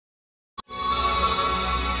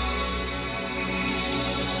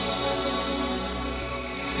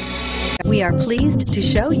We are pleased to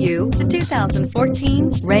show you the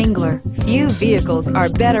 2014 Wrangler. Few vehicles are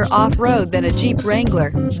better off-road than a Jeep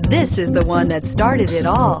Wrangler. This is the one that started it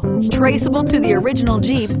all. Traceable to the original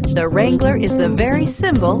Jeep, the Wrangler is the very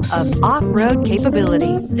symbol of off-road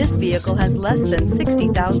capability. This vehicle has less than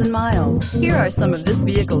 60,000 miles. Here are some of this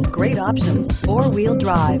vehicle's great options: four-wheel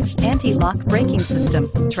drive, anti-lock braking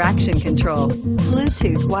system, traction control,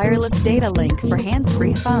 Bluetooth wireless data link for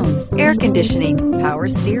hands-free phone, air conditioning, power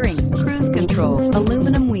steering, cruise control,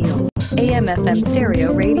 aluminum wheels, AM/FM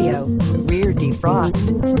stereo radio, rear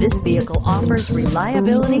defrost. This vehicle offers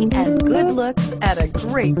reliability and good looks at a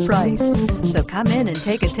great price. So come in and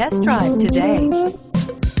take a test drive today.